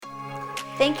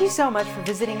Thank you so much for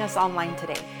visiting us online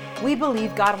today. We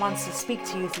believe God wants to speak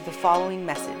to you through the following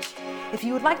message. If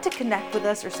you would like to connect with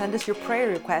us or send us your prayer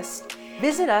requests,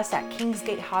 visit us at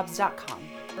kingsgatehobbs.com.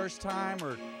 First time,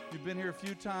 or you've been here a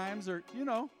few times, or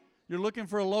you're looking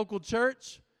for a local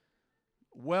church,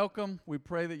 welcome. We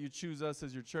pray that you choose us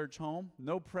as your church home.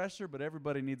 No pressure, but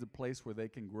everybody needs a place where they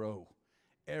can grow.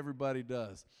 Everybody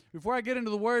does. Before I get into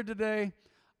the word today,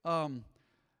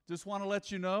 just want to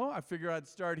let you know, I figure I'd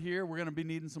start here. We're going to be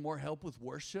needing some more help with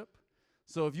worship.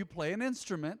 So if you play an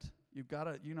instrument, you've got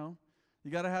to,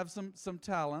 you got to have some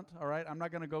talent, all right? I'm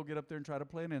not going to go get up there and try to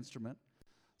play an instrument.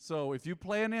 So if you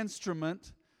play an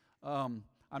instrument, I'm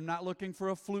not looking for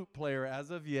a flute player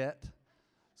as of yet.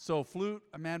 So flute,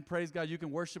 man, praise God, you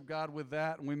can worship God with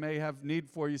that, and we may have need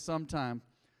for you sometime.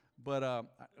 But I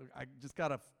just got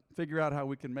to figure out how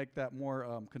we can make that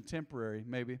more contemporary,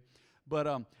 maybe. But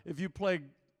if you play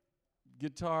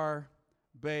guitar,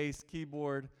 bass,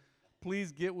 keyboard,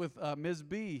 please get with Ms.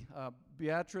 B.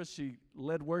 Beatrice, she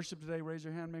led worship today. Raise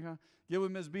your hand, Mika. Get with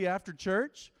Ms. B after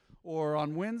church or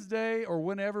on Wednesday or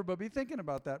whenever, but be thinking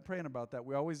about that, praying about that.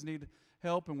 We always need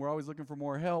help, and we're always looking for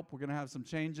more help. We're going to have some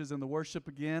changes in the worship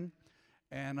again,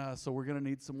 and so we're going to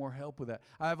need some more help with that.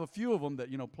 I have a few of them that,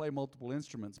 play multiple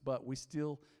instruments, but we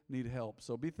still need help.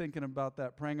 So be thinking about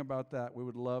that, praying about that. We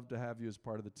would love to have you as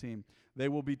part of the team. They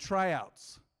will be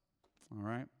tryouts, all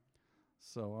right?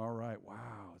 So, all right,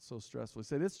 wow, it's so stressful. You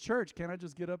say, this church, can't I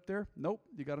just get up there? Nope,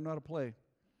 you got to know how to play.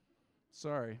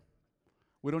 Sorry.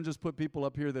 We don't just put people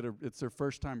up here that it's their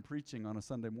first time preaching on a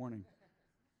Sunday morning.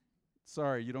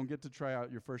 Sorry, you don't get to try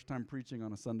out your first time preaching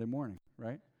on a Sunday morning,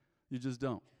 right? You just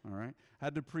don't, all right? I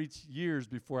had to preach years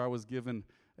before I was given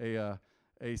a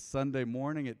Sunday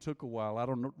morning. It took a while. I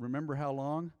don't remember how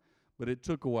long, but it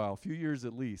took a while, a few years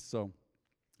at least. So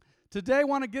today I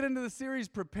want to get into the series,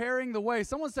 Preparing the Way.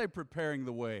 Someone say, Preparing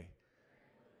the Way.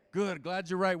 Good, glad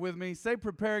you're right with me. Say,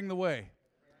 Preparing the Way.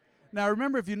 Now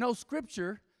remember, if you know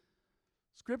Scripture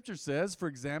says, for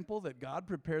example, that God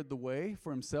prepared the way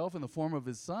for himself in the form of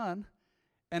his Son,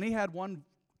 and he had one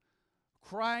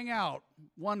crying out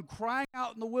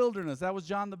in the wilderness. That was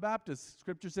John the Baptist.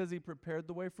 Scripture says he prepared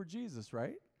the way for Jesus,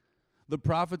 right? The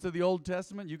prophets of the Old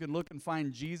Testament, you can look and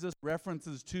find Jesus,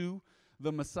 references to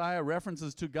the Messiah,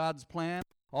 references to God's plan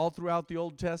all throughout the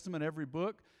Old Testament, every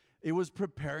book. It was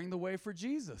preparing the way for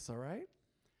Jesus, all right?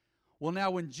 Well,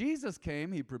 now when Jesus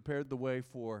came, he prepared the way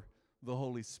for the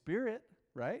Holy Spirit,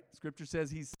 right? Scripture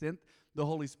says he sent the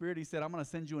Holy Spirit. He said, I'm going to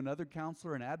send you another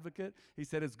counselor, an advocate. He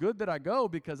said, it's good that I go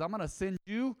because I'm going to send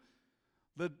you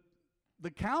the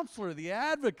counselor, the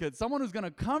advocate, someone who's going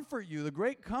to comfort you, the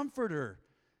great comforter.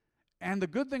 And the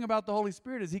good thing about the Holy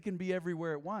Spirit is he can be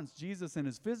everywhere at once. Jesus in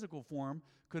his physical form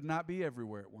could not be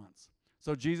everywhere at once.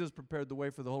 So Jesus prepared the way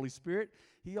for the Holy Spirit.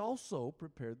 He also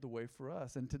prepared the way for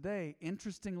us. And today,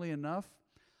 interestingly enough,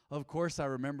 of course, I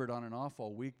remembered on and off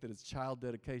all week that it's Child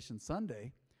Dedication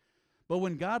Sunday. But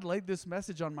when God laid this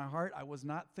message on my heart, I was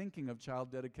not thinking of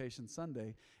Child Dedication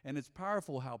Sunday. And it's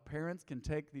powerful how parents can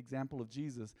take the example of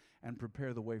Jesus and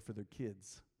prepare the way for their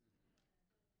kids.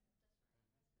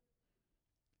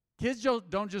 Kids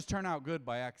don't just turn out good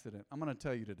by accident. I'm going to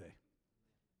tell you today.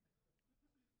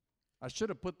 I should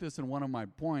have put this in one of my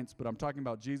points, but I'm talking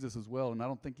about Jesus as well, and I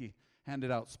don't think he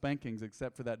handed out spankings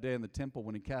except for that day in the temple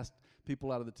when he cast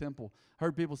people out of the temple.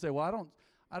 Heard people say, well,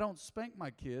 I don't spank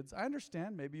my kids. I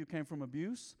understand. Maybe you came from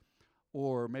abuse,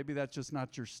 or maybe that's just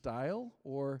not your style,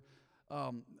 or,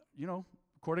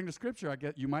 according to Scripture, I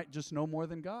get you might just know more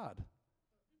than God.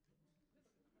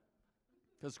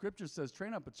 Because Scripture says,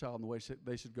 train up a child in the way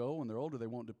they should go. When they're older, they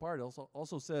won't depart. It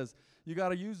also says you got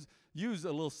to use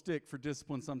a little stick for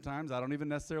discipline sometimes. I don't even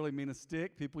necessarily mean a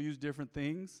stick. People use different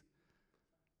things.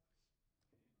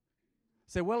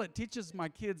 Say, well, it teaches my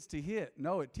kids to hit.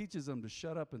 No, it teaches them to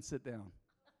shut up and sit down.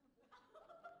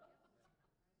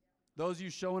 Those of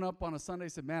you showing up on a Sunday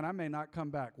said, man, I may not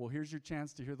come back. Well, here's your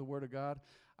chance to hear the Word of God.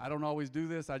 I don't always do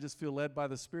this. I just feel led by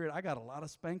the Spirit. I got a lot of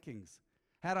spankings.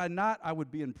 Had I not, I would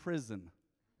be in prison.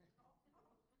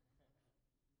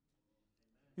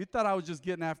 You thought I was just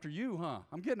getting after you, huh?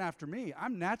 I'm getting after me.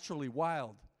 I'm naturally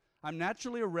wild. I'm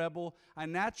naturally a rebel. I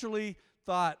naturally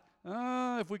thought,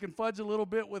 if we can fudge a little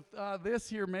bit with this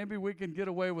here, maybe we can get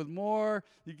away with more.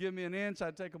 You give me an inch,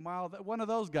 I'd take a mile. One of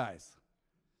those guys.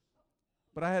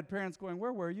 But I had parents going,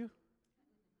 where were you?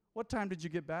 What time did you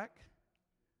get back?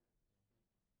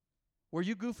 Were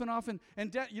you goofing off? And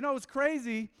it's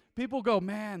crazy. People go,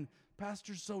 man,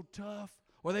 pastor's so tough.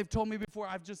 Or they've told me before,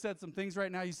 I've just said some things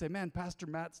right now. You say, man, Pastor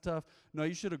Matt's tough. No,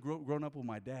 you should have grown up with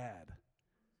my dad.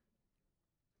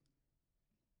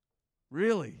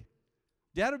 Really?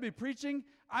 Dad would be preaching.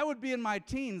 I would be in my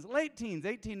teens, late teens,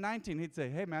 18, 19. He'd say,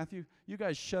 hey, Matthew, you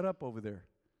guys shut up over there.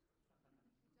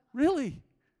 Really?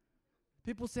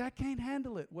 People say, I can't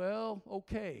handle it. Well,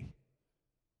 okay.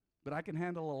 But I can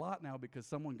handle a lot now because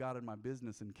someone got in my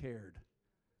business and cared.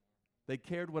 They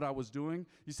cared what I was doing.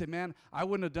 You say, man, I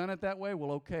wouldn't have done it that way.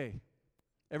 Well, okay.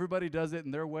 Everybody does it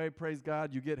in their way. Praise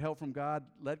God. You get help from God.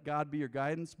 Let God be your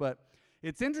guidance. But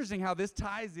it's interesting how this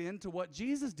ties into what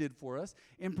Jesus did for us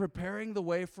in preparing the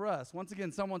way for us. Once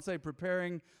again, someone say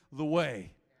preparing the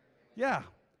way. Yeah.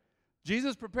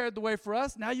 Jesus prepared the way for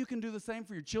us. Now you can do the same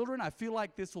for your children. I feel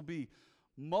like this will be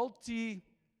multi-purpose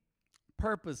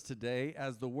today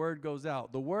as the word goes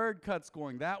out. The word cuts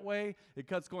going that way. It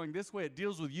cuts going this way. It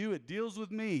deals with you. It deals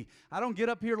with me. I don't get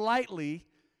up here lightly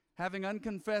having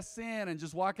unconfessed sin and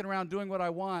just walking around doing what I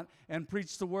want and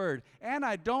preach the word. And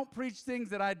I don't preach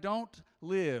things that I don't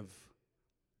live.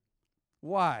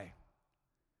 Why?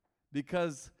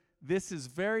 Because this is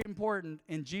very important,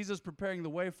 and Jesus preparing the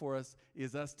way for us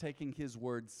is us taking his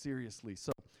word seriously.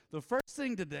 So the first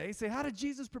thing today, say, how did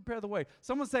Jesus prepare the way?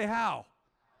 Someone say, how?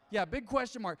 Yeah, big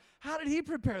question mark. How did he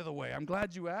prepare the way? I'm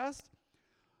glad you asked.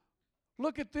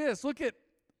 Look at this. Look at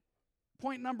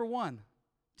point number 1,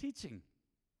 teaching.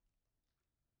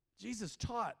 Jesus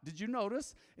taught. Did you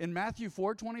notice in Matthew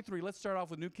 4:23? Let's start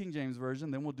off with New King James Version,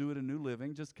 then we'll do it in New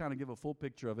Living, just kind of give a full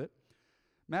picture of it.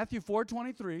 Matthew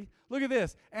 4:23. Look at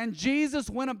this. And Jesus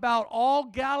went about all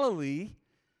Galilee.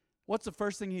 What's the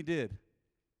first thing he did?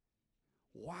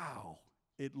 Wow.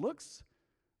 It looks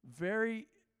very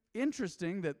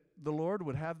interesting that the Lord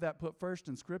would have that put first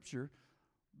in Scripture.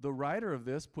 The writer of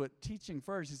this put teaching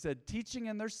first. He said, teaching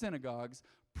in their synagogues,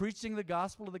 preaching the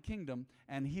gospel of the kingdom,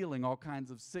 and healing all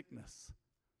kinds of sickness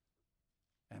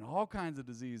and all kinds of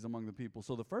disease among the people.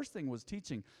 So the first thing was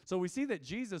teaching. So we see that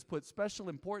Jesus put special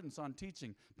importance on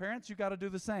teaching. Parents, you got to do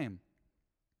the same.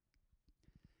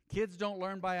 Kids don't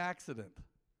learn by accident.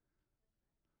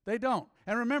 They don't.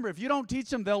 And remember, if you don't teach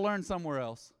them, they'll learn somewhere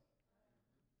else.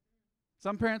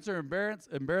 Some parents are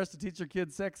embarrassed to teach their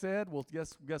kids sex ed. Well,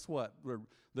 guess what?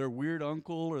 Their weird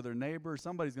uncle or their neighbor,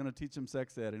 somebody's going to teach them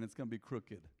sex ed, and it's going to be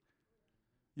crooked.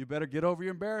 You better get over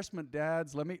your embarrassment,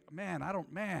 dads.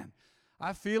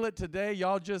 I feel it today.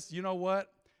 Y'all just, you know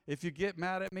what? If you get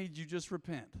mad at me, you just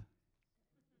repent.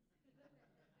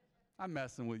 I'm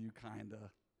messing with you, kinda.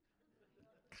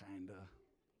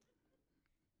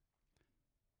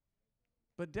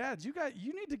 But dads, you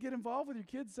need to get involved with your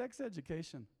kids' sex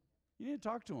education. You need to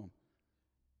talk to them.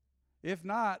 If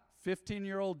not,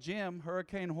 15-year-old Jim,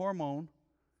 Hurricane Hormone,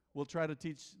 will try to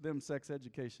teach them sex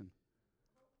education.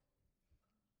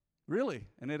 Really,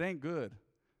 and it ain't good.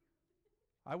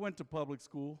 I went to public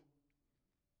school.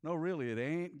 No, really, it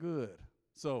ain't good.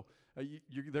 So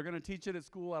they're going to teach it at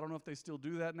school. I don't know if they still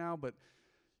do that now, but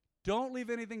don't leave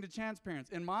anything to chance,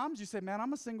 parents. And moms, you say, man,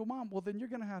 I'm a single mom. Well, then you're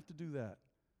going to have to do that.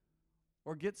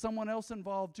 Or get someone else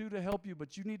involved, too, to help you.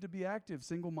 But you need to be active.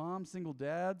 Single moms, single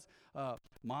dads,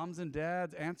 moms and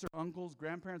dads, aunts or uncles,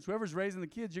 grandparents, whoever's raising the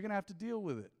kids, you're going to have to deal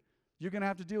with it. You're going to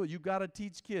have to deal with it. You've got to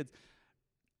teach kids.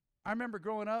 I remember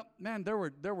growing up, man, there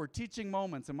were teaching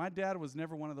moments. And my dad was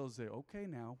never one of those that say, okay,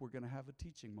 now we're going to have a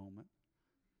teaching moment.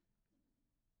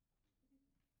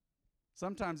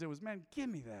 Sometimes it was, man, give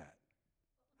me that.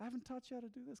 I haven't taught you how to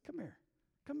do this. Come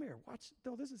here. Watch.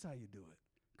 No, this is how you do it.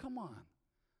 Come on.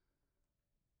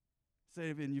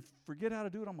 Say, and you forget how to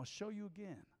do it, I'm going to show you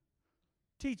again.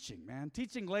 Teaching, man.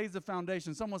 Teaching lays the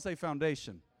foundation. Someone say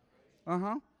foundation.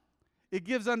 It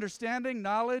gives understanding,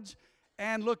 knowledge,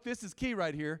 and look, this is key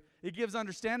right here. It gives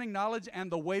understanding, knowledge,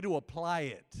 and the way to apply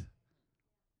it.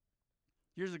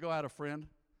 Years ago, I had a friend.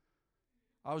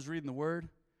 I was reading the Word,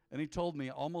 and he told me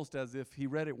almost as if he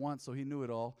read it once, so he knew it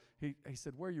all. He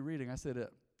said, where are you reading? I said,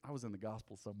 I was in the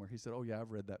gospel somewhere. He said, oh, yeah,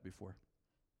 I've read that before.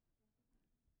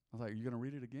 I was like, are you going to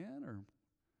read it again, or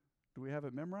do we have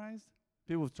it memorized?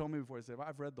 People have told me before, they said,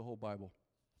 I've read the whole Bible.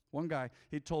 One guy,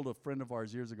 he told a friend of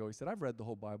ours years ago, he said, I've read the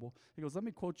whole Bible. He goes, let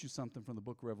me quote you something from the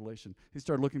book of Revelation. He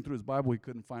started looking through his Bible, he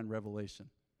couldn't find Revelation.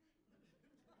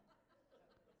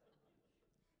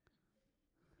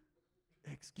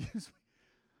 Excuse me.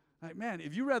 Like, man,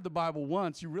 if you read the Bible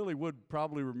once, you really would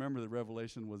probably remember that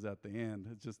Revelation was at the end.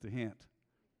 It's just a hint.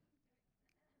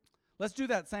 Let's do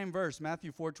that same verse,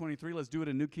 Matthew 4:23. Let's do it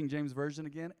in New King James Version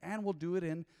again, and we'll do it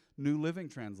in New Living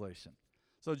Translation.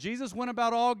 So Jesus went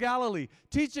about all Galilee,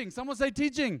 teaching. Someone say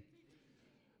teaching.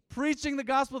 Preaching the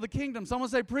gospel of the kingdom. Someone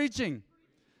say preaching.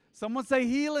 Someone say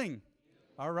healing.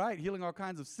 All right, healing all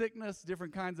kinds of sickness,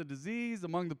 different kinds of disease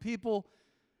among the people.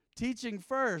 Teaching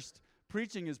first.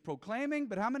 Preaching is proclaiming,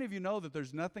 but how many of you know that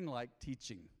there's nothing like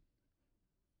teaching?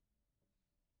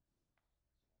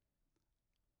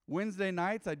 Wednesday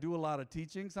nights, I do a lot of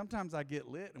teaching. Sometimes I get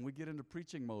lit and we get into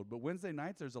preaching mode. But Wednesday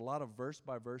nights, there's a lot of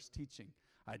verse-by-verse teaching.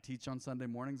 I teach on Sunday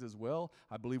mornings as well.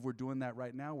 I believe we're doing that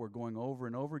right now. We're going over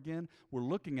and over again. We're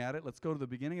looking at it. Let's go to the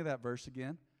beginning of that verse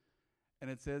again. And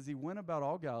it says, he went about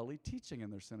all Galilee teaching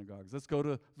in their synagogues. Let's go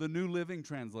to the New Living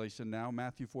Translation now,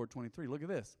 Matthew 4:23. Look at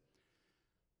this.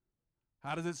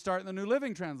 How does it start in the New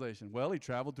Living Translation? Well, he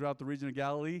traveled throughout the region of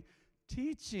Galilee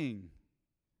teaching.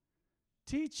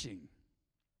 Teaching.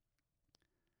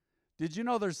 Did you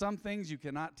know there's some things you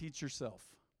cannot teach yourself?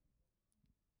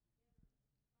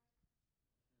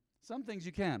 Some things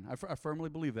you can. I firmly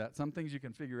believe that. Some things you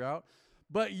can figure out.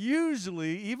 But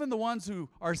usually, even the ones who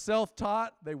are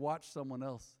self-taught, they watched someone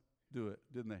else do it,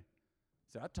 didn't they?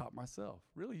 Say, I taught myself.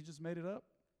 Really? You just made it up?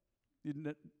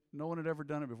 No one had ever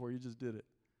done it before. You just did it.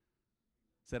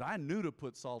 Said, I knew to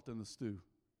put salt in the stew.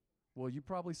 Well, you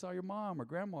probably saw your mom or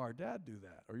grandma or dad do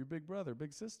that, or your big brother,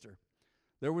 big sister.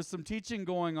 There was some teaching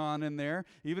going on in there,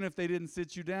 even if they didn't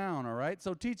sit you down, all right?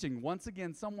 So teaching. Once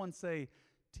again, someone say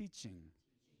teaching.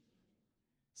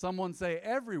 Someone say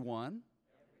everyone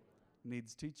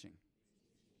needs teaching.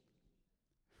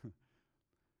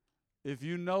 If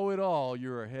you know it all,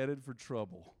 you're headed for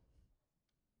trouble.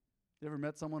 You ever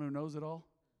met someone who knows it all?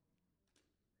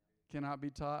 Cannot be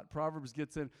taught. Proverbs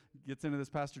gets into this.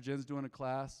 Pastor Jen's doing a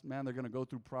class. Man, they're going to go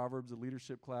through Proverbs, a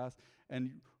leadership class.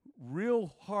 And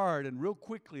real hard and real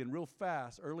quickly and real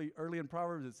fast, early in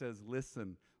Proverbs it says,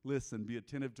 listen, listen, be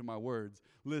attentive to my words.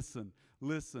 Listen,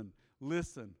 listen,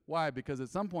 listen. Why? Because at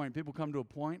some point, people come to a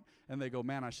point and they go,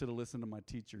 man, I should have listened to my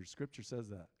teacher. Scripture says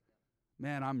that.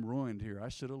 Man, I'm ruined here. I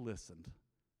should have listened.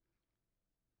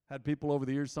 Had people over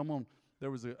the years,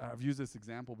 I've used this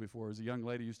example before. There's a young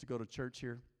lady who used to go to church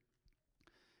here.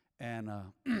 And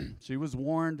she was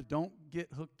warned, don't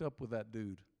get hooked up with that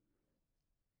dude.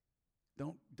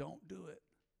 Don't do it.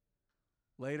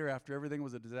 Later, after everything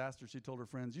was a disaster, she told her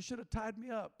friends, you should have tied me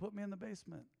up, put me in the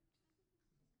basement.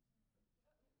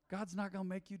 God's not going to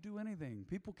make you do anything.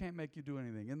 People can't make you do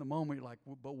anything. In the moment, you're like,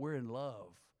 but we're in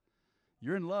love.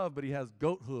 You're in love, but he has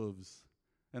goat hooves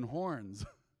and horns.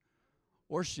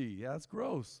 Or she. Yeah, that's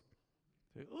gross.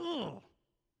 Say, ugh.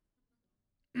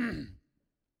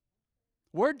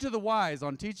 Word to the wise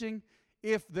on teaching,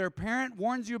 if their parent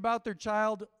warns you about their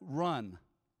child, run.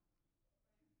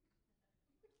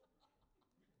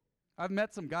 I've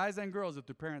met some guys and girls that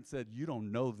their parents said, you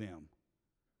don't know them.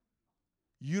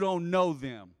 You don't know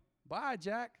them. Bye,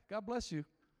 Jack. God bless you.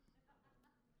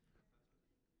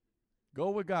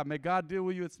 Go with God. May God deal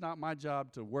with you. It's not my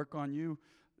job to work on you.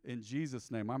 In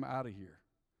Jesus' name, I'm out of here.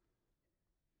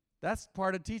 That's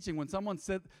part of teaching. When someone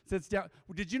sits down,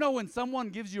 did you know when someone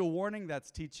gives you a warning, that's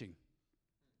teaching?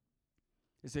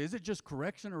 You say, is it just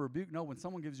correction or rebuke? No, when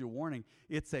someone gives you a warning,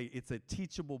 it's a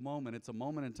teachable moment. It's a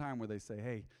moment in time where they say,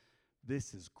 hey,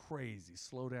 this is crazy.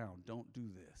 Slow down. Don't do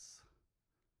this.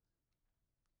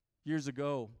 Years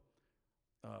ago,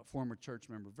 former church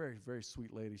member, very, very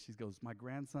sweet lady, she goes, my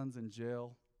grandson's in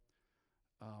jail.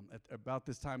 At about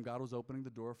this time, God was opening the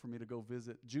door for me to go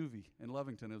visit Juvie in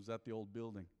Lovington. It was at the old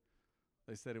building.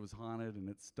 They said it was haunted and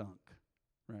it stunk,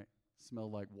 right?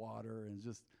 Smelled like water and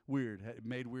just weird. It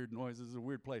made weird noises. It was a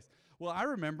weird place. Well, I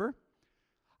remember.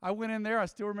 I went in there. I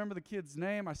still remember the kid's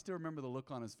name. I still remember the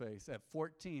look on his face. At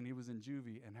 14, he was in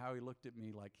juvie, and how he looked at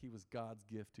me like he was God's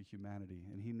gift to humanity,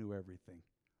 and he knew everything.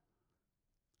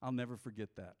 I'll never forget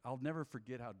that. I'll never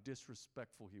forget how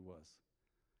disrespectful he was.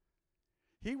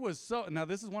 He was so, now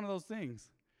this is one of those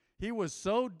things. He was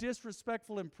so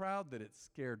disrespectful and proud that it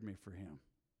scared me for him.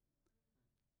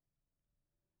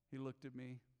 He looked at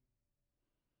me.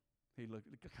 He looked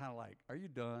kind of like, are you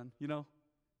done? You know,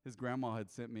 his grandma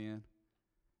had sent me in.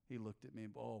 He looked at me,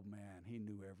 and, oh, man, he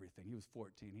knew everything. He was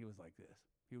 14. He was like this.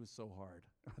 He was so hard.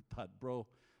 I thought, bro,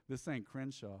 this ain't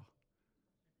Crenshaw.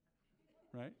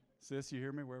 Right? Sis, you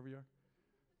hear me wherever you are?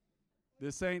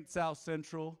 This ain't South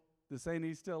Central. This ain't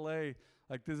East L.A.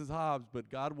 Like, this is Hobbs, but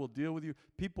God will deal with you.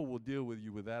 People will deal with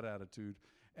you with that attitude.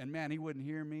 And, man, he wouldn't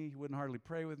hear me. He wouldn't hardly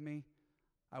pray with me.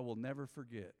 I will never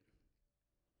forget.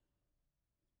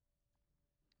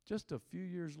 Just a few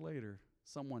years later,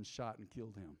 someone shot and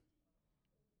killed him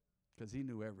because he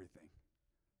knew everything.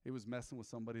 He was messing with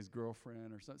somebody's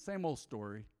girlfriend or something. Same old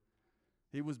story.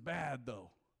 He was bad,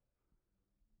 though.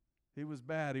 He was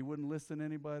bad. He wouldn't listen to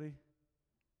anybody.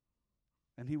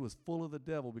 And he was full of the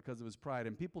devil because of his pride.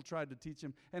 And people tried to teach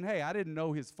him. And, hey, I didn't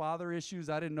know his father issues.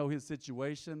 I didn't know his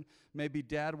situation. Maybe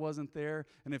dad wasn't there.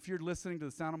 And if you're listening to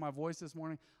the sound of my voice this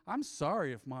morning, I'm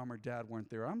sorry if mom or dad weren't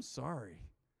there. I'm sorry.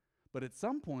 But at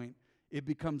some point, it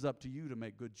becomes up to you to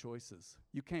make good choices.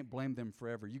 You can't blame them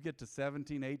forever. You get to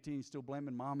 17, 18, you're still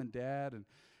blaming mom and dad.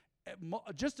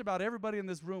 Just about everybody in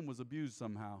this room was abused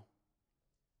somehow.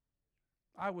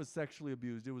 I was sexually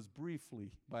abused. It was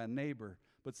briefly by a neighbor.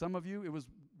 But some of you, it was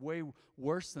way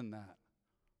worse than that.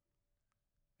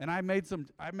 And I made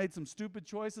some stupid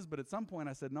choices, but at some point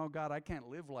I said, no, God, I can't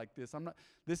live like this.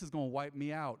 This is going to wipe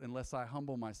me out unless I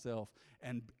humble myself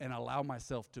and allow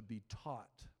myself to be taught.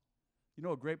 You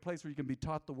know, a great place where you can be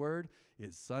taught the word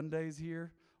is Sundays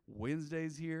here,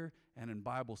 Wednesdays here, and in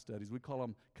Bible studies. We call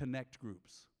them connect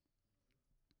groups.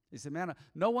 You say, man,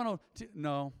 no one will,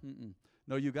 no,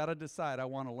 no, you got to decide, I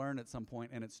want to learn at some point,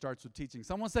 and it starts with teaching.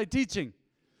 Someone say teaching.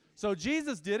 So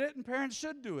Jesus did it, and parents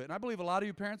should do it. And I believe a lot of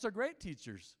you parents are great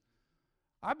teachers.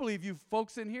 I believe you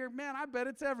folks in here, man, I bet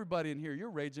it's everybody in here.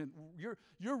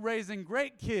 You're raising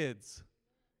great kids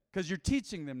because you're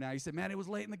teaching them now. You say, man, it was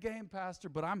late in the game, Pastor,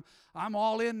 but I'm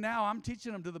all in now. I'm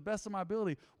teaching them to the best of my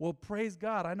ability. Well, praise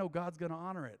God. I know God's going to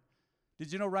honor it.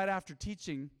 Did you know right after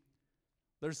teaching,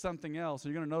 there's something else?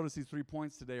 And you're going to notice these 3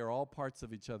 points today are all parts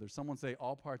of each other. Someone say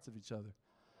all parts of each other.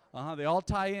 They all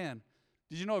tie in.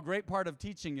 Did you know a great part of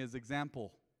teaching is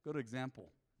example? Go to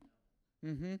example.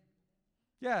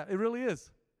 Yeah, it really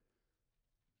is.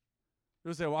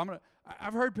 You'll say, well,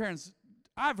 I've heard parents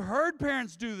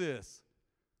do this.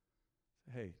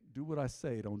 Hey, do what I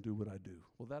say, don't do what I do.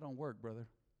 Well, that don't work, brother.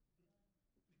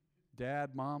 Dad,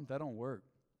 mom, that don't work.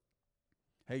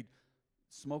 Hey,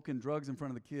 smoking drugs in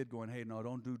front of the kid going, hey, no,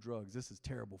 don't do drugs. This is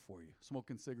terrible for you.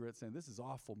 Smoking cigarettes saying, this is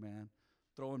awful, man.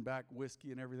 Throwing back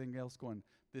whiskey and everything else going,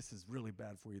 this is really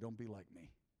bad for you. Don't be like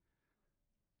me.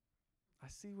 I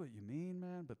see what you mean,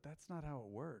 man, but that's not how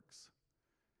it works.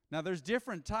 Now, there's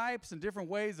different types and different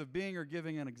ways of being or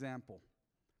giving an example.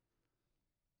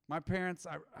 My parents,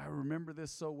 I remember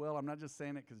this so well. I'm not just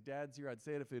saying it because Dad's here. I'd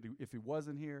say it if he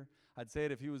wasn't here. I'd say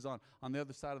it if he was on the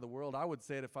other side of the world. I would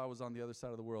say it if I was on the other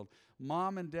side of the world.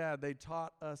 Mom and Dad, they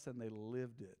taught us and they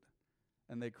lived it.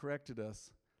 And they corrected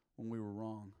us when we were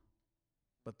wrong.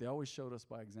 But they always showed us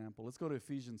by example. Let's go to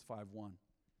Ephesians 5:1.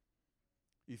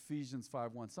 Ephesians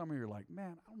 5:1. Some of you are like,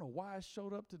 man, I don't know why I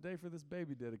showed up today for this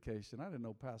baby dedication. I didn't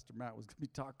know Pastor Matt was going to be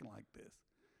talking like this.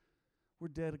 We're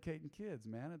dedicating kids,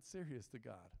 man. It's serious to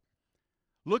God.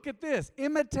 Look at this.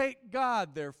 Imitate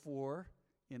God, therefore,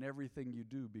 in everything you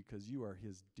do because you are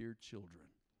his dear children.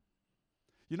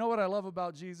 You know what I love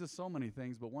about Jesus? So many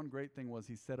things, but one great thing was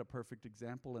he set a perfect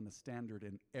example and a standard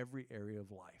in every area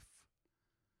of life.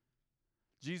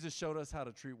 Jesus showed us how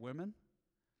to treat women.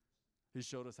 He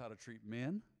showed us how to treat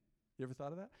men. You ever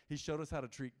thought of that? He showed us how to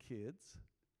treat kids.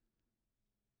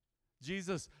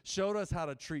 Jesus showed us how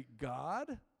to treat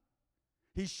God.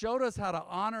 He showed us how to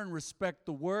honor and respect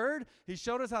the Word. He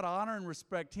showed us how to honor and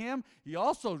respect Him. He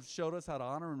also showed us how to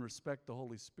honor and respect the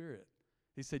Holy Spirit.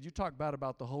 He said, you talk bad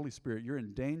about the Holy Spirit, you're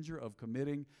in danger of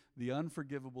committing the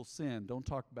unforgivable sin. Don't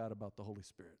talk bad about the Holy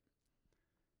Spirit.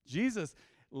 Jesus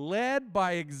led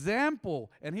by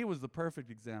example, and he was the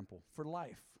perfect example for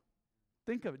life.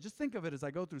 Think of it. Just think of it as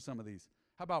I go through some of these.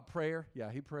 How about prayer?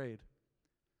 Yeah, he prayed.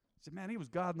 He said, man, he was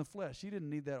God in the flesh. He didn't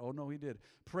need that. Oh, no, he did.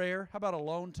 Prayer. How about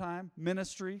alone time?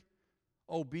 Ministry.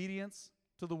 Obedience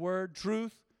to the word.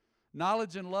 Truth.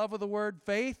 Knowledge and love of the word.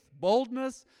 Faith.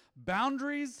 Boldness.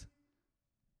 Boundaries.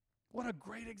 What a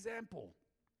great example.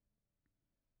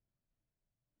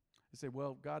 You say,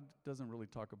 well, God doesn't really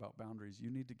talk about boundaries.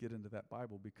 You need to get into that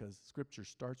Bible because Scripture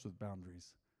starts with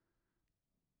boundaries.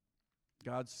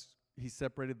 He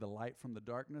separated the light from the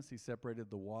darkness. He separated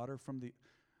the water from the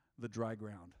dry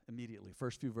ground immediately.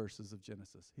 First few verses of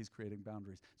Genesis. He's creating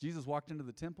boundaries. Jesus walked into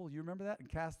the temple, you remember that, and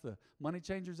cast the money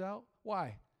changers out?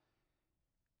 Why?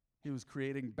 He was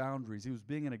creating boundaries. He was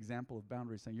being an example of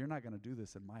boundaries, saying, you're not going to do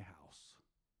this in my house.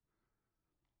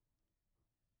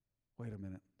 Wait a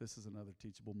minute. This is another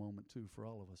teachable moment, too, for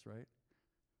all of us, right?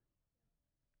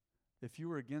 If you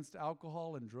were against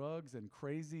alcohol and drugs and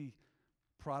crazy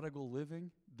prodigal living,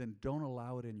 then don't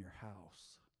allow it in your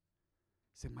house.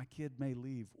 Say, my kid may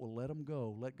leave. Well, let them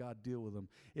go. Let God deal with them.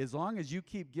 As long as you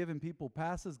keep giving people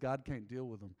passes, God can't deal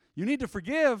with them. You need to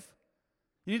forgive.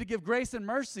 You need to give grace and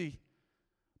mercy.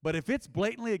 But if it's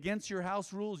blatantly against your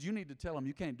house rules, you need to tell them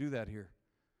you can't do that here.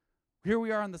 Here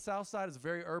we are on the south side. It's a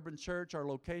very urban church, our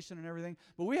location and everything.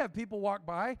 But we have people walk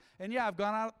by, and yeah, I've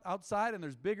gone outside, and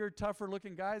there's bigger,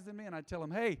 tougher-looking guys than me, and I tell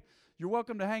them, hey, you're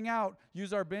welcome to hang out,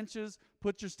 use our benches,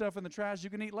 put your stuff in the trash.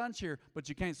 You can eat lunch here, but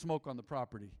you can't smoke on the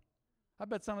property. I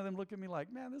bet some of them look at me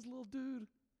like, man, this little dude.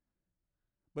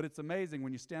 But it's amazing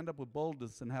when you stand up with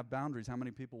boldness and have boundaries, how many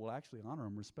people will actually honor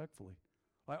them respectfully.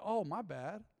 Like, oh, my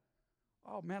bad.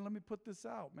 Oh, man, let me put this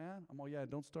out, man. Oh, yeah,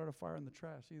 don't start a fire in the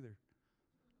trash either.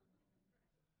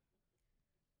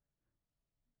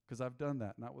 Because I've done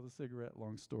that, not with a cigarette,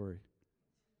 long story.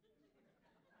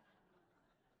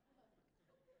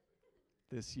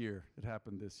 This year. It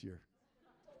happened this year.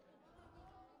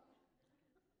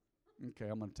 Okay,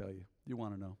 I'm going to tell you. You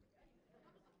want to know.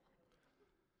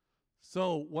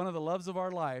 So one of the loves of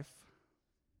our life,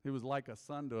 he was like a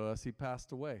son to us. He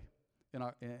passed away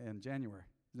in January.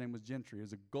 His name was Gentry. He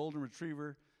was a golden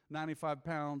retriever, 95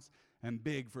 pounds, and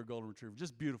big for a golden retriever.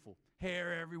 Just beautiful.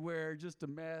 Hair everywhere, just a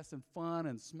mess, and fun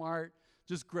and smart.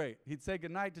 Just great. He'd say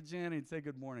goodnight to Jen. He'd say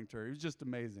good morning to her. He was just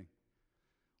amazing.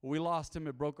 Well, we lost him.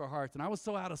 It broke our hearts. And I was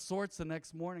so out of sorts the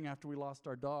next morning after we lost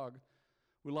our dog.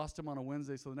 We lost him on a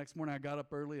Wednesday, so the next morning I got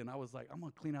up early, and I was like, I'm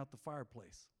going to clean out the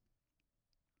fireplace.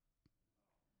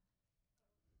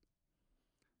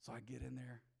 So I get in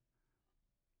there.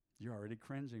 You're already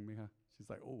cringing me, huh? She's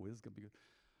like, oh, this is going to be good.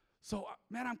 So,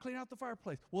 man, I'm cleaning out the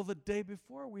fireplace. Well, the day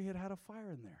before, we had a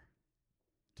fire in there.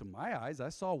 To my eyes, I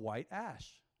saw white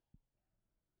ash.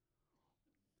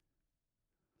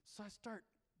 So I start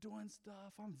doing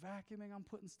stuff. I'm vacuuming. I'm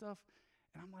putting stuff.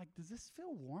 And I'm like, does this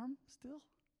feel warm still?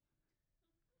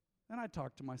 And I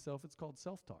talk to myself. It's called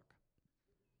self-talk.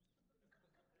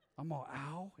 I'm all,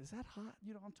 ow, is that hot?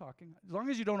 You know, I'm talking. As long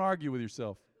as you don't argue with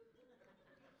yourself.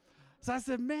 So I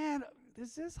said, man,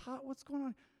 is this hot? What's going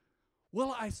on?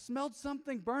 Well, I smelled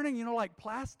something burning, you know, like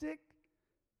plastic.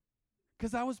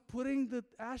 Because I was putting the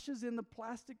ashes in the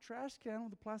plastic trash can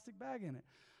with a plastic bag in it.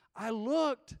 I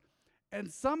looked,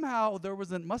 and somehow there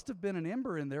must have been an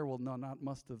ember in there. Well, no, not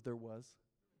must have, there was.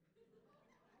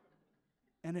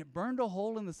 And it burned a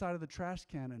hole in the side of the trash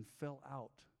can and fell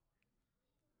out.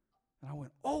 And I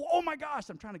went, oh my gosh,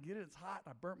 I'm trying to get it. It's hot.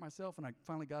 I burnt myself, and I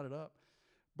finally got it up.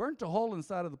 Burnt a hole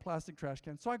inside of the plastic trash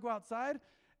can. So I go outside,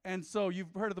 and so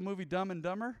you've heard of the movie Dumb and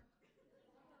Dumber?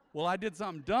 Well, I did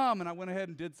something dumb, and I went ahead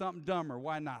and did something dumber.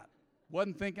 Why not?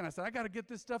 Wasn't thinking. I said, I got to get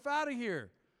this stuff out of here.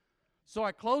 So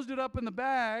I closed it up in the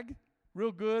bag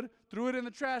real good, threw it in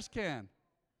the trash can.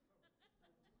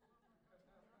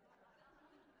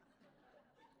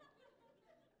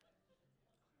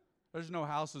 There's no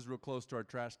houses real close to our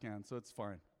trash can, so it's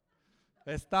fine.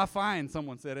 Está fine,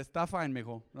 someone said. Está fine,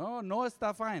 mijo. No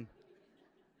está fine.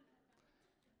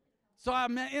 So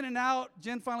I'm in and out.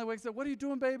 Jen finally wakes up. What are you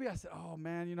doing, baby? I said, oh,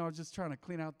 man, you know, I was just trying to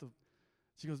clean out the...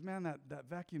 She goes, man, that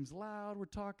vacuum's loud. We're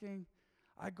talking.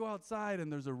 I go outside,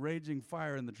 and there's a raging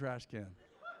fire in the trash can.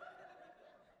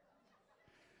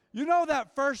 You know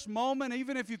that first moment,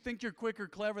 even if you think you're quick or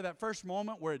clever, that first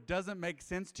moment where it doesn't make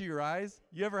sense to your eyes?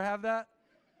 You ever have that?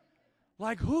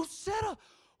 Like, who said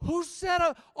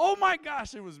oh my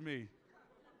gosh, it was me.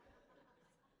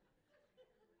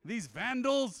 These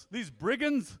vandals, these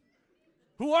brigands,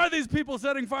 who are these people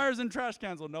setting fires in trash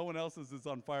cans? Well, no one else's is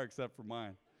on fire except for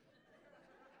mine.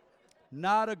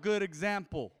 Not a good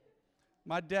example.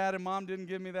 My dad and mom didn't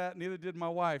give me that, neither did my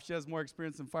wife. She has more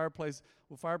experience in fireplaces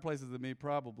than me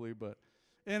probably, but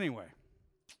anyway,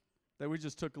 that we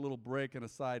just took a little break and a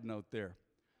side note there.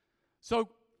 So,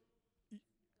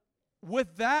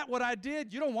 with that, what I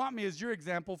did, you don't want me as your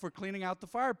example for cleaning out the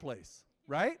fireplace,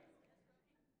 right?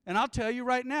 And I'll tell you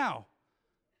right now.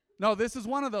 No, this is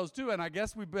one of those too, and I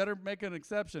guess we better make an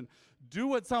exception. Do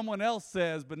what someone else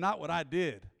says, but not what I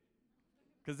did,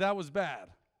 because that was bad.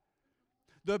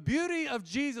 The beauty of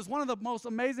Jesus, one of the most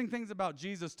amazing things about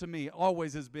Jesus to me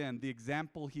always has been the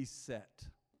example he set.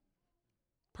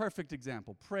 Perfect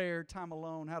example. Prayer, time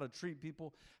alone, how to treat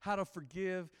people, how to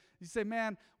forgive. You say,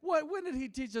 man, when did he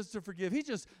teach us to forgive? He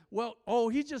just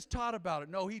taught about it.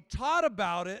 No, he taught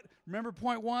about it. Remember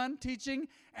point one, teaching?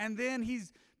 And then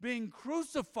he's being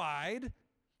crucified.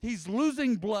 He's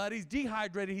losing blood. He's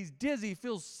dehydrated. He's dizzy. He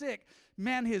feels sick.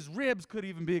 Man, his ribs could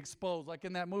even be exposed, like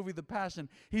in that movie, The Passion.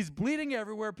 He's bleeding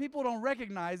everywhere. People don't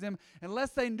recognize him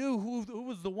unless they knew who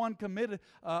was the one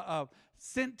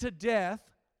sent to death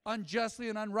unjustly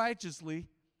and unrighteously.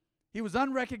 He was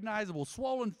unrecognizable,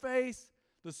 swollen face.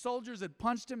 The soldiers had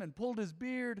punched him and pulled his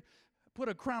beard, put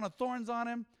a crown of thorns on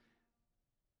him.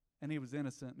 And he was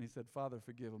innocent, and he said, Father,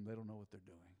 forgive them. They don't know what they're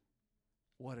doing.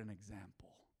 What an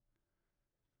example.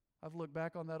 I've looked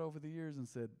back on that over the years and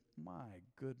said, my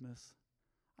goodness,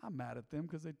 I'm mad at them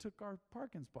because they took our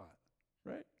parking spot,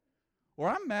 right? Or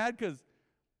I'm mad because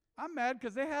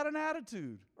they had an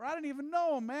attitude. Or I didn't even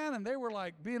know them, man, and they were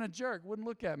like being a jerk, wouldn't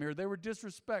look at me, or they were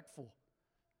disrespectful.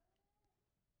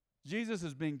 Jesus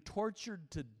is being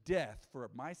tortured to death for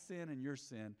my sin and your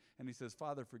sin, and he says,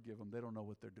 Father, forgive them. They don't know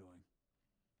what they're doing.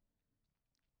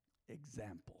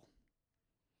 Example.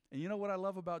 And you know what I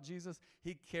love about Jesus?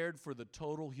 He cared for the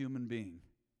total human being.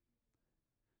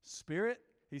 Spirit,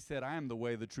 he said, I am the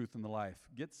way, the truth, and the life.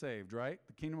 Get saved, right?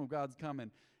 The kingdom of God's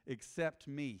coming. Accept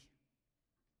me.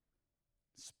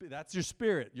 That's your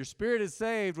spirit. Your spirit is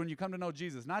saved when you come to know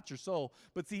Jesus, not your soul.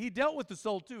 But see, he dealt with the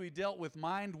soul too. He dealt with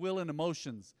mind, will, and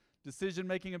emotions,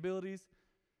 decision-making abilities.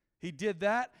 He did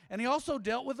that, and he also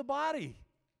dealt with the body.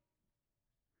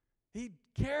 He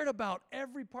cared about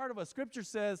every part of us. Scripture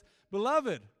says,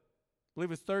 beloved, I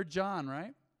believe it's 3 John,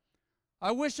 right?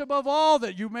 I wish above all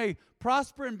that you may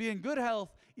prosper and be in good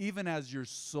health, even as your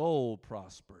soul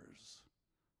prospers.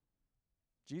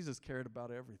 Jesus cared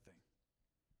about everything.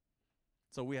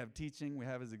 So we have teaching, we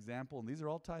have his example, and these are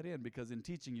all tied in because in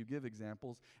teaching you give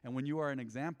examples, and when you are an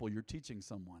example, you're teaching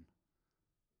someone.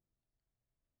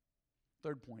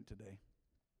 Third point today,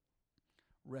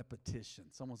 repetition.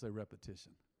 Someone say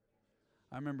repetition.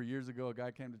 I remember years ago a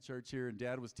guy came to church here, and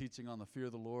Dad was teaching on the fear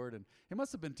of the Lord, and he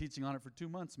must have been teaching on it for 2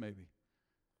 months maybe.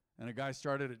 And a guy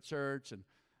started at church, and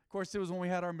of course it was when we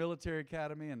had our military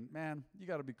academy, and man, you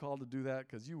got to be called to do that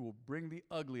because you will bring the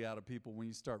ugly out of people when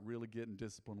you start really getting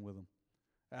disciplined with them.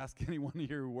 Ask anyone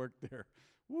here who worked there.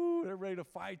 Woo, they're ready to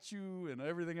fight you and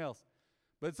everything else.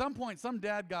 But at some point, some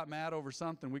dad got mad over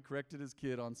something. We corrected his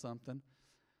kid on something.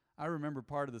 I remember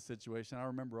part of the situation. I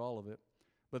remember all of it.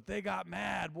 But they got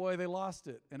mad. Boy, they lost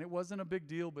it. And it wasn't a big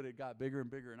deal, but it got bigger and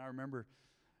bigger. And I remember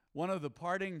one of the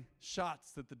parting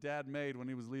shots that the dad made when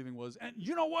he was leaving was, and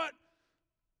you know what?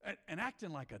 And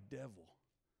acting like a devil.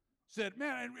 Said,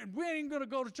 man, and we ain't going to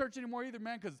go to church anymore either,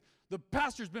 man, because the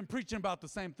pastor's been preaching about the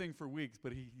same thing for weeks,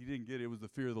 but he didn't get it. It was the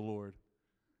fear of the Lord.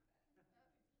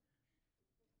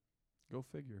 Go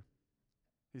figure.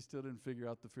 He still didn't figure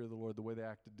out the fear of the Lord, the way they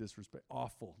acted disrespect,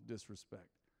 awful disrespect.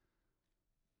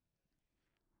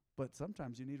 But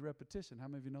sometimes you need repetition. How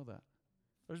many of you know that?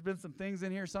 There's been some things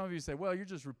in here. Some of you say, well, you're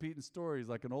just repeating stories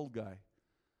like an old guy.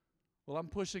 Well, I'm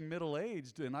pushing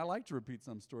middle-aged, and I like to repeat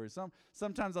some stories.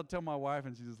 Sometimes I'll tell my wife,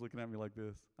 and she's just looking at me like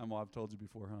this. I've told you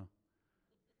before, huh?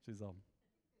 She's all,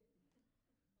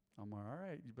 I'm all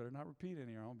right, you better not repeat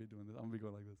any, or I won't be doing this. I'm going to be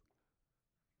going like this.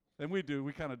 And we do.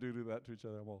 We kind of do that to each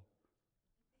other.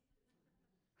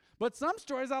 But some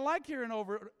stories I like hearing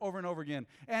over and over again.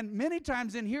 And many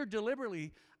times in here,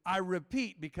 deliberately, I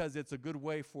repeat because it's a good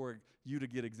way for you to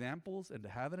get examples and to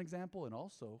have an example, and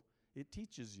also it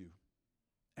teaches you.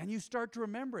 And you start to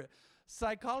remember it.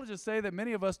 Psychologists say that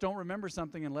many of us don't remember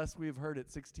something unless we've heard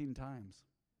it 16 times.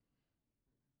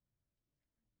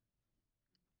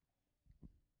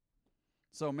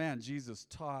 So, man, Jesus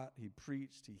taught, he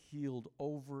preached, he healed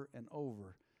over and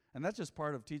over. And that's just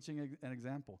part of teaching an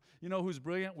example. You know who's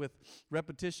brilliant with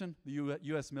repetition? The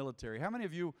U.S. military. How many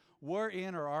of you were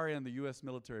in or are in the U.S.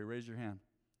 military? Raise your hand.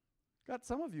 Got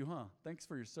some of you, huh? Thanks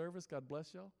for your service. God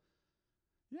bless y'all.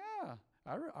 Yeah,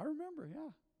 I remember, yeah.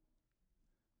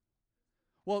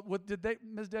 Well,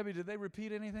 Ms. Debbie, did they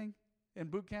repeat anything in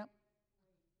boot camp?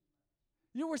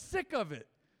 You were sick of it.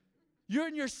 You're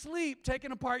in your sleep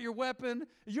taking apart your weapon.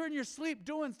 You're in your sleep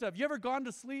doing stuff. You ever gone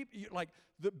to sleep? Like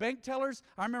the bank tellers?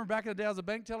 I remember back in the day I was a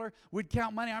bank teller. We'd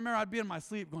count money. I remember I'd be in my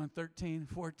sleep going 13,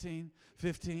 14,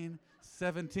 15,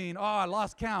 17. Oh, I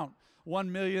lost count. 1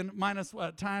 million minus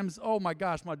times. Oh, my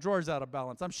gosh, my drawer's out of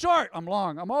balance. I'm short. I'm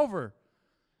long. I'm over.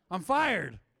 I'm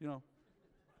fired.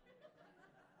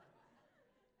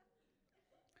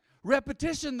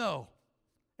 Repetition, though.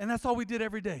 And that's all we did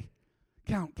every day.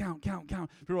 Count.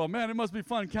 People are all, man, it must be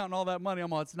fun counting all that money.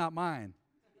 I'm all, it's not mine.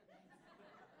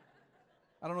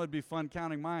 I don't know it'd be fun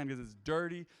counting mine because it's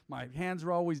dirty. My hands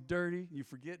are always dirty. You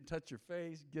forget and touch your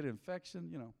face, get an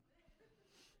infection,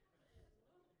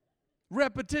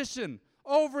 Repetition,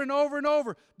 over and over and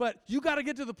over. But you got to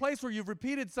get to the place where you've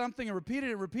repeated something and repeated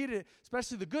it,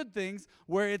 especially the good things,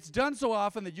 where it's done so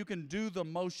often that you can do the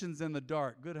motions in the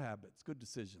dark. Good habits, good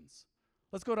decisions.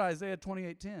 Let's go to Isaiah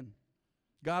 28:10.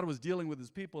 God was dealing with his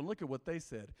people, and look at what they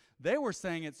said. They were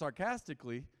saying it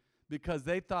sarcastically because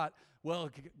they thought,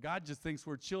 well, God just thinks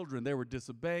we're children. They were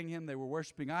disobeying him. They were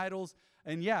worshiping idols.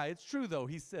 And yeah, it's true, though.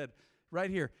 He said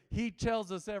right here, he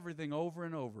tells us everything over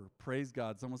and over. Praise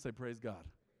God. Someone say praise God.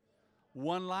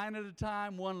 One line at a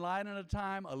time,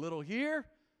 a little here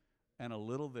and a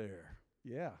little there.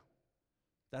 Yeah,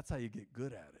 that's how you get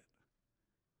good at it.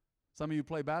 Some of you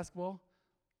play basketball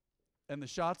and the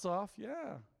shot's off.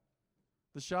 Yeah.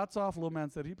 The shot's off, little man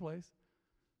said he plays.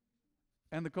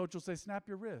 And the coach will say, snap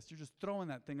your wrist. You're just throwing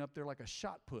that thing up there like a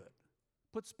shot put.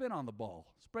 Put spin on the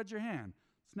ball. Spread your hand.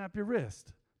 Snap your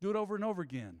wrist. Do it over and over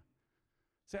again.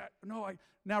 Say,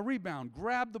 now rebound.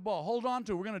 Grab the ball. Hold on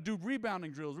to it. We're going to do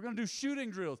rebounding drills. We're going to do shooting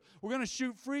drills. We're going to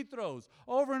shoot free throws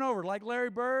over and over like Larry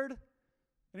Bird.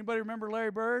 Anybody remember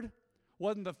Larry Bird?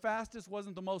 Wasn't the fastest,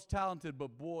 wasn't the most talented,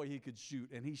 but boy, he could shoot.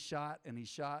 And he shot, and he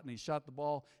shot, and he shot the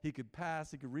ball. He could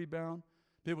pass, he could rebound.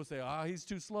 People say, he's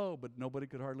too slow, but nobody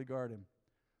could hardly guard him.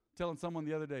 Telling someone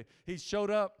the other day, he showed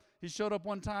up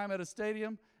one time at a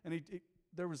stadium, and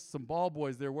there was some ball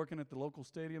boys there working at the local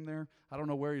stadium there. I don't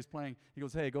know where he's playing. He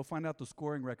goes, hey, go find out the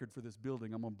scoring record for this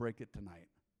building. I'm going to break it tonight.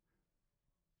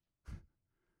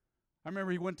 I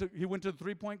remember he went to the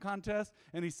three-point contest,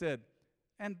 and he said,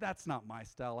 and that's not my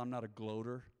style. I'm not a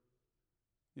gloater.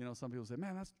 You know, some people say,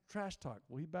 man, that's trash talk.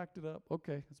 Well, he backed it up.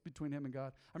 Okay, it's between him and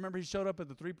God. I remember he showed up at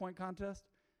the three-point contest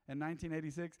in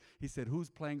 1986. He said, who's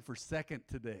playing for second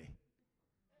today?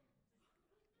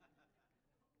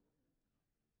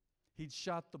 He'd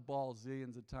shot the ball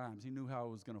zillions of times. He knew how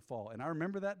it was going to fall. And I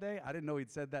remember that day. I didn't know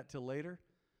he'd said that till later.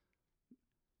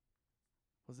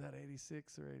 Was that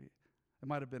 86 or 80? It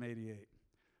might have been 88.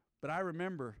 But I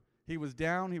remember he was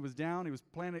down, he was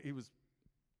playing it,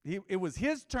 it was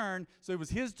his turn, so it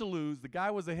was his to lose. The guy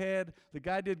was ahead, the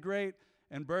guy did great,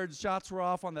 and Bird's shots were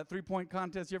off on that three-point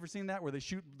contest. You ever seen that, where they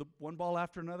shoot the one ball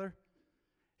after another?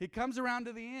 He comes around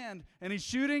to the end, and he's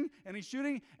shooting,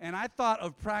 and I thought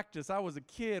of practice. I was a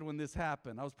kid when this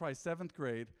happened. I was probably 7th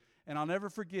grade, and I'll never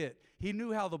forget. He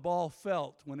knew how the ball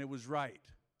felt when it was right.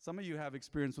 Some of you have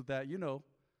experience with that, you know.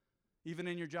 Even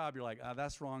in your job, you're like,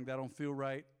 that's wrong, that don't feel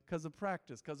right, because of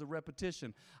practice, because of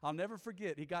repetition. I'll never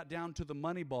forget, he got down to the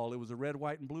money ball. It was a red,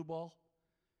 white, and blue ball.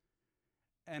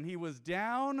 And he was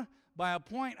down by a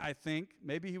point, I think.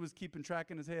 Maybe he was keeping track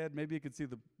in his head. Maybe he could see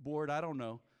the board. I don't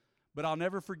know. But I'll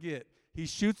never forget, he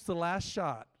shoots the last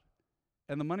shot,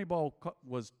 and the money ball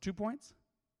was 2 points.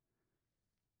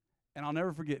 And I'll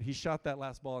never forget, he shot that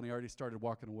last ball, and he already started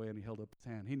walking away, and he held up his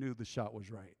hand. He knew the shot was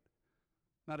right.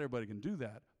 Not everybody can do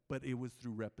that, but it was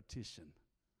through repetition.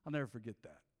 I'll never forget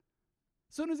that.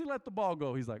 As soon as he let the ball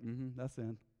go, he's like, that's in.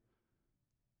 You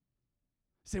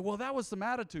say, well, that was some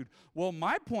attitude. Well,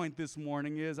 my point this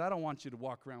morning is I don't want you to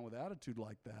walk around with attitude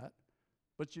like that,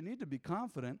 but you need to be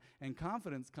confident, and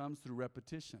confidence comes through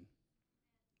repetition.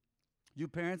 You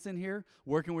parents in here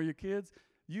working with your kids,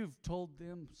 you've told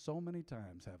them so many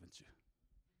times, haven't you?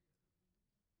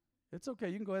 It's okay.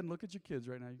 You can go ahead and look at your kids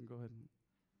right now. You can go ahead and...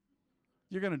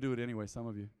 You're going to do it anyway, some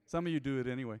of you. Some of you do it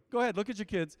anyway. Go ahead, look at your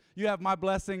kids. You have my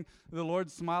blessing. The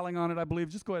Lord's smiling on it, I believe.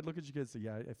 Just go ahead, look at your kids. Say,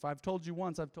 yeah, if I've told you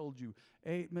once, I've told you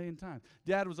 8 million times.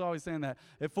 Dad was always saying that.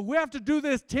 If we have to do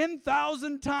this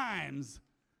 10,000 times,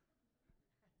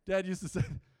 Dad used to say,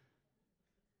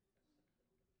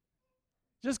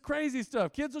 just crazy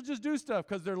stuff. Kids will just do stuff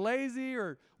because they're lazy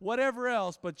or whatever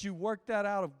else, but you work that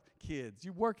out of kids.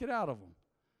 You work it out of them.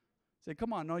 Say,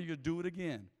 come on, no, you're going to do it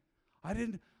again.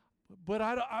 But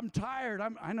I'm tired.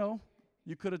 I know.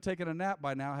 You could have taken a nap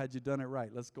by now had you done it right.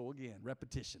 Let's go again.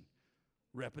 Repetition.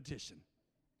 Repetition.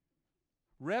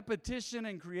 Repetition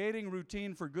and creating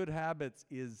routine for good habits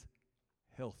is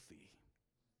healthy.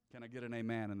 Can I get an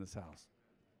amen in this house?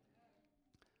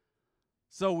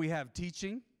 So we have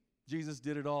teaching. Jesus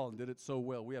did it all and did it so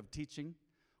well. We have teaching.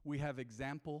 We have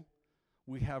example.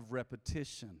 We have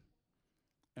repetition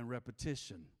and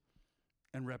repetition.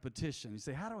 And repetition. You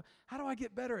say, how do I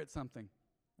get better at something?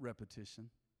 Repetition.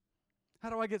 How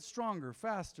do I get stronger,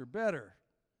 faster, better,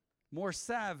 more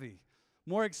savvy,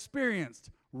 more experienced?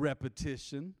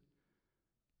 Repetition.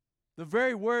 The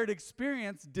very word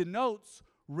experience denotes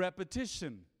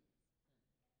repetition.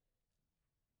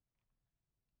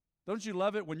 Don't you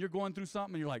love it when you're going through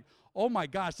something and you're like, oh my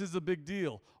gosh, this is a big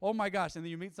deal. Oh my gosh. And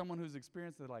then you meet someone who's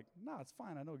experienced, they're like, no, it's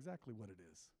fine. I know exactly what it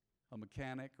is. A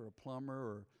mechanic or a plumber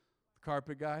or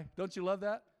carpet guy. Don't you love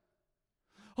that?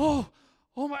 Oh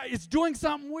my, it's doing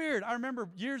something weird. I remember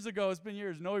years ago, it's been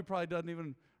years. No, he probably doesn't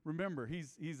even remember.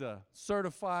 He's a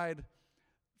certified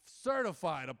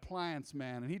appliance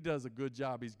man, and he does a good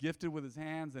job. He's gifted with his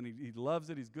hands, and he loves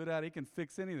it. He's good at it. He can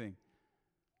fix anything.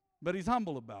 But he's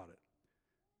humble about it.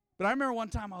 But I remember one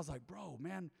time I was like, bro,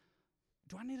 man,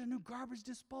 do I need a new garbage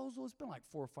disposal? It's been like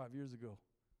 4 or 5 years ago.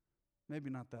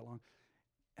 Maybe not that long.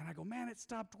 And I go, man, it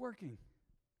stopped working.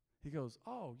 He goes,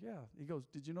 oh, yeah. He goes,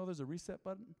 did you know there's a reset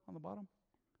button on the bottom?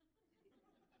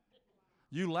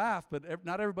 You laughed, but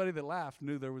not everybody that laughed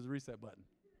knew there was a reset button.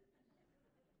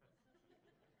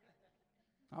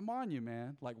 I'm on you,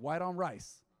 man, like white on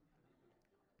rice.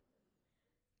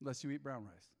 Unless you eat brown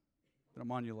rice. Then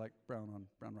I'm on you like brown on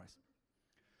brown rice.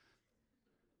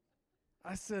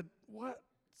 I said, what?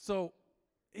 So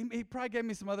he probably gave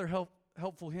me some other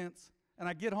helpful hints. And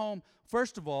I get home.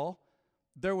 First of all,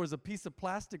 there was a piece of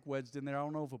plastic wedged in there. I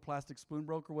don't know if a plastic spoon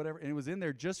broke or whatever, and it was in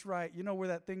there just right. You know where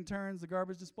that thing turns, the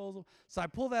garbage disposal? So I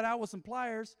pulled that out with some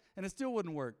pliers, and it still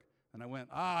wouldn't work. And I went,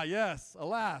 yes,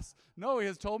 alas. No, he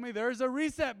has told me there's a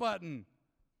reset button.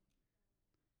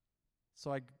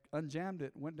 So I unjammed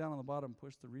it, went down on the bottom,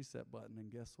 pushed the reset button,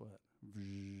 and guess what?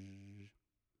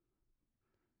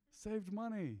 Saved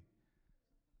money.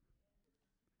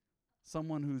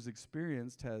 Someone who's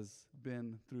experienced has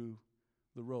been through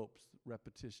the ropes.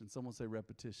 Repetition. Someone say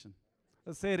repetition.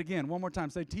 Let's say it again. One more time.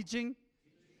 Say teaching,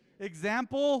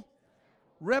 example,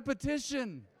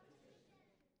 repetition.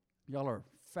 Y'all are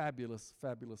fabulous,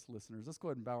 fabulous listeners. Let's go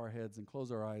ahead and bow our heads and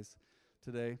close our eyes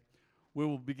today. We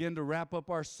will begin to wrap up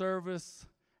our service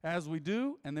as we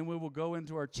do, and then we will go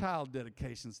into our child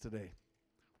dedications today.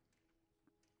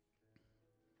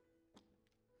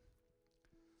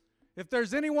 If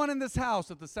there's anyone in this house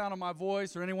at the sound of my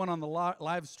voice or anyone on the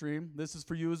live stream, this is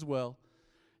for you as well.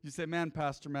 You say, man,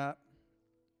 Pastor Matt,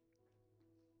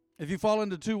 if you fall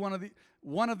into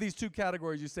one of these two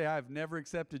categories, you say, I've never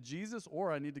accepted Jesus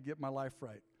or I need to get my life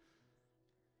right.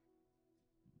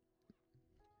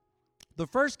 The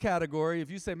first category, if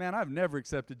you say, man, I've never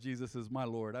accepted Jesus as my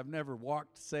Lord. I've never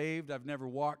walked saved. I've never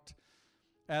walked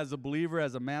as a believer,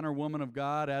 as a man or woman of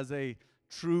God, as a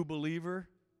true believer.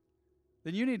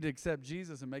 Then you need to accept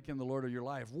Jesus and make him the Lord of your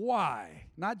life. Why?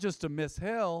 Not just to miss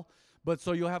hell, but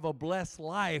so you'll have a blessed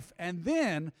life and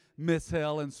then miss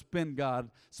hell and spend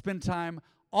time,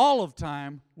 all of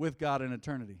time with God in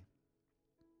eternity.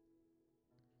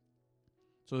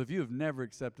 So if you have never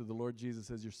accepted the Lord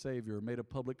Jesus as your Savior or made a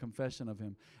public confession of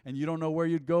him, and you don't know where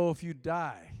you'd go if you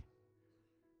die,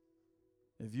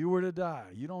 if you were to die,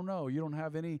 you don't know, you don't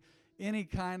have any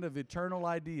kind of eternal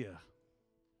idea. You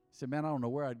say, man, I don't know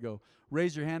where I'd go.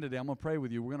 Raise your hand today. I'm going to pray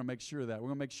with you. We're going to make sure of that. We're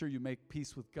going to make sure you make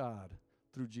peace with God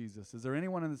through Jesus. Is there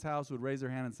anyone in this house who would raise their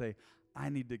hand and say, I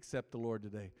need to accept the Lord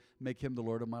today. Make him the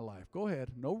Lord of my life. Go ahead.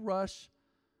 No rush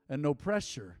and no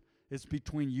pressure. It's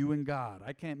between you and God.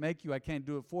 I can't make you. I can't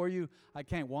do it for you. I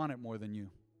can't want it more than you.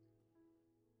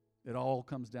 It all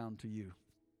comes down to you.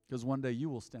 Because one day you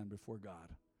will stand before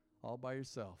God all by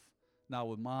yourself. Not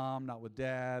with mom, not with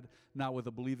dad, not with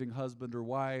a believing husband or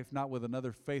wife, not with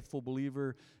another faithful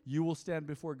believer. You will stand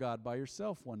before God by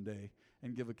yourself one day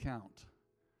and give account.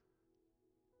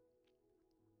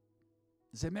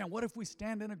 You say, man, what if we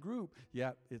stand in a group?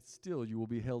 Yeah, it's still, you will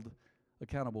be held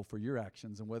accountable for your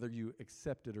actions and whether you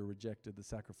accepted or rejected the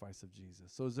sacrifice of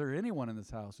Jesus. So is there anyone in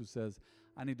this house who says,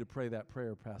 I need to pray that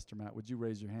prayer, Pastor Matt? Would you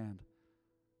raise your hand?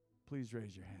 Please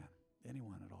raise your hand.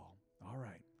 Anyone at all? All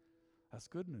right. That's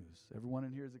good news. Everyone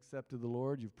in here has accepted the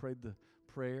Lord. You've prayed the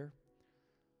prayer.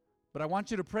 But I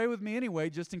want you to pray with me anyway,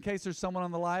 just in case there's someone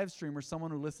on the live stream or someone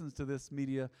who listens to this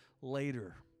media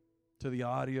later, to the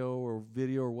audio or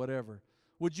video or whatever.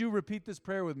 Would you repeat this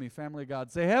prayer with me, family of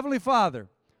God? Say, Heavenly Father.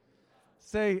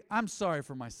 Say, I'm sorry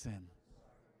for my sin.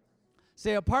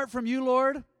 Say, apart from you,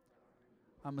 Lord,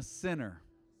 I'm a sinner.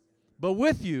 But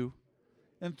with you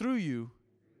and through you,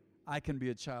 I can be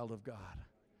a child of God.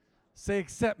 Say,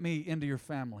 accept me into your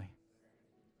family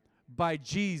by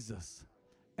Jesus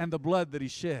and the blood that he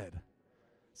shed.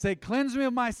 Say, cleanse me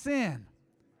of my sin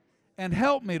and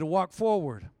help me to walk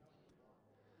forward.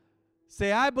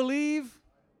 Say, I believe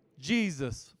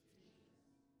Jesus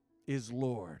is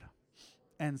Lord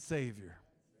and Savior,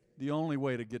 the only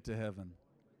way to get to heaven.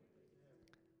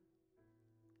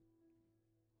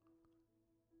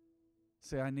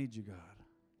 Say, I need you, God.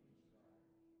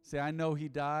 Say, I know he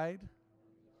died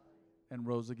and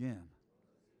rose again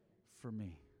for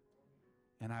me.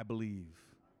 And I believe.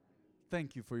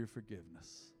 Thank you for your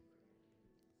forgiveness.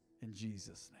 In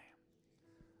Jesus' name.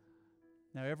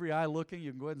 Now, every eye looking,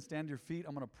 you can go ahead and stand to your feet.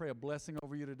 I'm going to pray a blessing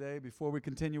over you today before we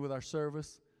continue with our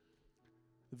service.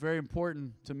 It's very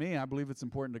important to me. I believe it's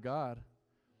important to God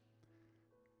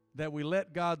that we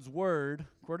let God's word,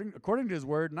 according to his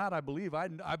word, not I believe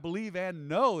and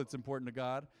know it's important to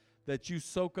God, that you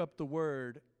soak up the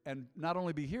word and not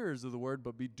only be hearers of the word,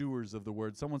 but be doers of the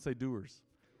word. Someone say doers.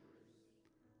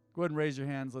 Go ahead and raise your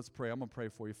hands. Let's pray. I'm going to pray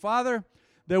for you. Father,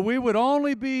 that we would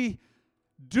only be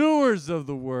doers of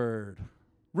the word.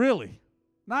 Really.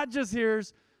 Not just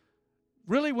hearers.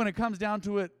 Really, when it comes down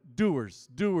to it, doers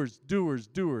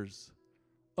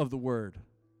of the word.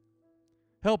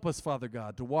 Help us, Father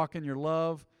God, to walk in your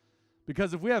love.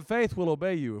 Because if we have faith, we'll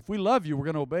obey you. If we love you, we're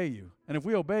going to obey you. And if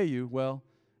we obey you, well,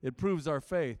 it proves our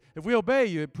faith. If we obey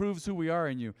you, it proves who we are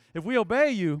in you. If we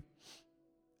obey you,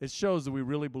 it shows that we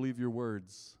really believe your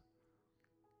words.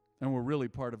 And we're really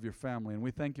part of your family. And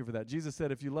we thank you for that. Jesus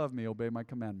said, if you love me, obey my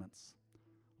commandments.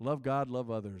 Love God, love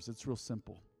others. It's real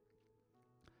simple.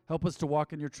 Help us to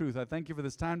walk in your truth. I thank you for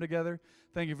this time together.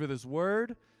 Thank you for this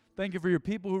word. Thank you for your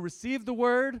people who received the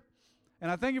word. And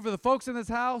I thank you for the folks in this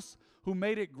house who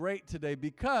made it great today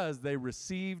because they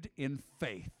received in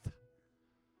faith.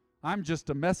 I'm just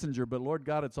a messenger, but Lord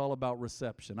God, it's all about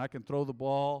reception. I can throw the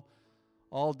ball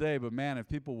all day, but man, if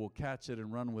people will catch it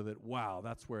and run with it, wow,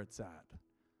 that's where it's at.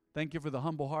 Thank you for the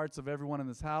humble hearts of everyone in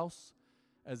this house.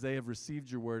 as they have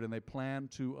received your word and they plan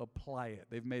to apply it.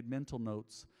 They've made mental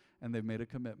notes and they've made a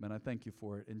commitment. I thank you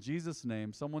for it. In Jesus'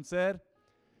 name, someone said,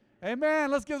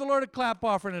 amen. Let's give the Lord a clap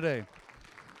offering today.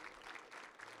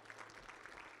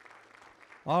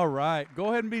 All right. Go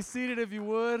ahead and be seated if you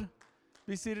would.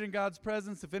 Be seated in God's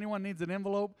presence. If anyone needs an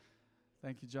envelope,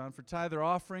 thank you, John, for tithe or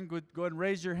offering. Go ahead and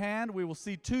raise your hand. We will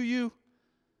see to you.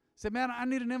 Say, man, I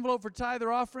need an envelope for tithe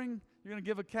or offering. You're going to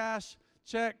give a cash,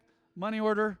 check, money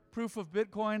order, proof of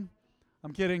Bitcoin.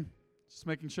 I'm kidding. Just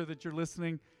making sure that you're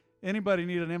listening. Anybody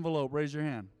need an envelope? Raise your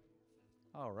hand.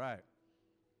 All right.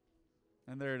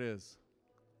 And there it is.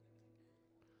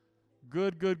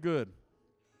 Good, good, good.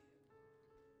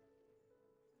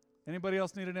 Anybody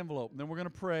else need an envelope? And then we're going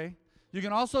to pray. You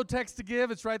can also text to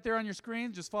give. It's right there on your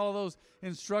screen. Just follow those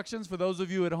instructions for those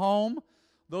of you at home.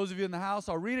 Those of you in the house,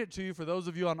 I'll read it to you. For those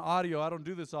of you on audio, I don't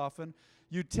do this often.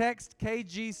 You text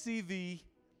KGCV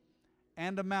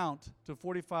and amount to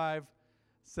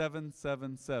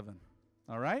 45777.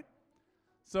 All right?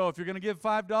 So if you're going to give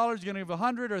 $5, you're going to give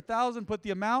 100 or 1,000, put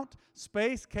the amount,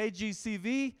 space,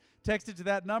 KGCV, text it to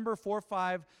that number,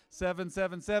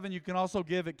 45777. You can also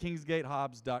give at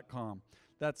kingsgatehobbs.com.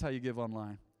 That's how you give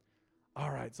online.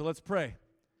 All right, so let's pray.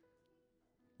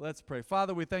 Let's pray.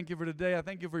 Father, we thank you for today. I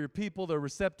thank you for your people, their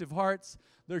receptive hearts,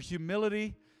 their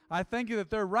humility. I thank you that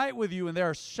they're right with you and they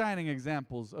are shining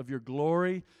examples of your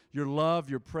glory, your love,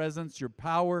 your presence, your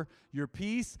power, your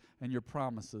peace, and your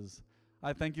promises.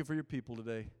 I thank you for your people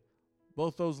today,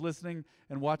 both those listening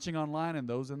and watching online and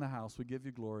those in the house. We give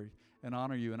you glory and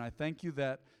honor you. And I thank you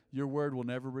that your word will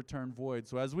never return void.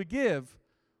 So as we give,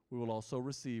 we will also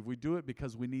receive. We do it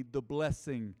because we need the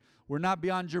blessing. We're not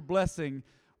beyond your blessing.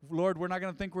 Lord, we're not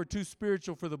going to think we're too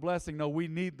spiritual for the blessing. No, we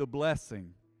need the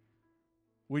blessing.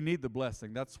 We need the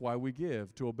blessing. That's why we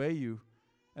give, to obey you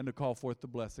and to call forth the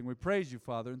blessing. We praise you,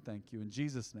 Father, and thank you. In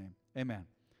Jesus' name, amen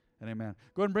and amen.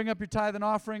 Go ahead and bring up your tithe and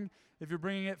offering. If you're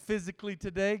bringing it physically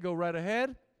today, go right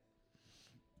ahead.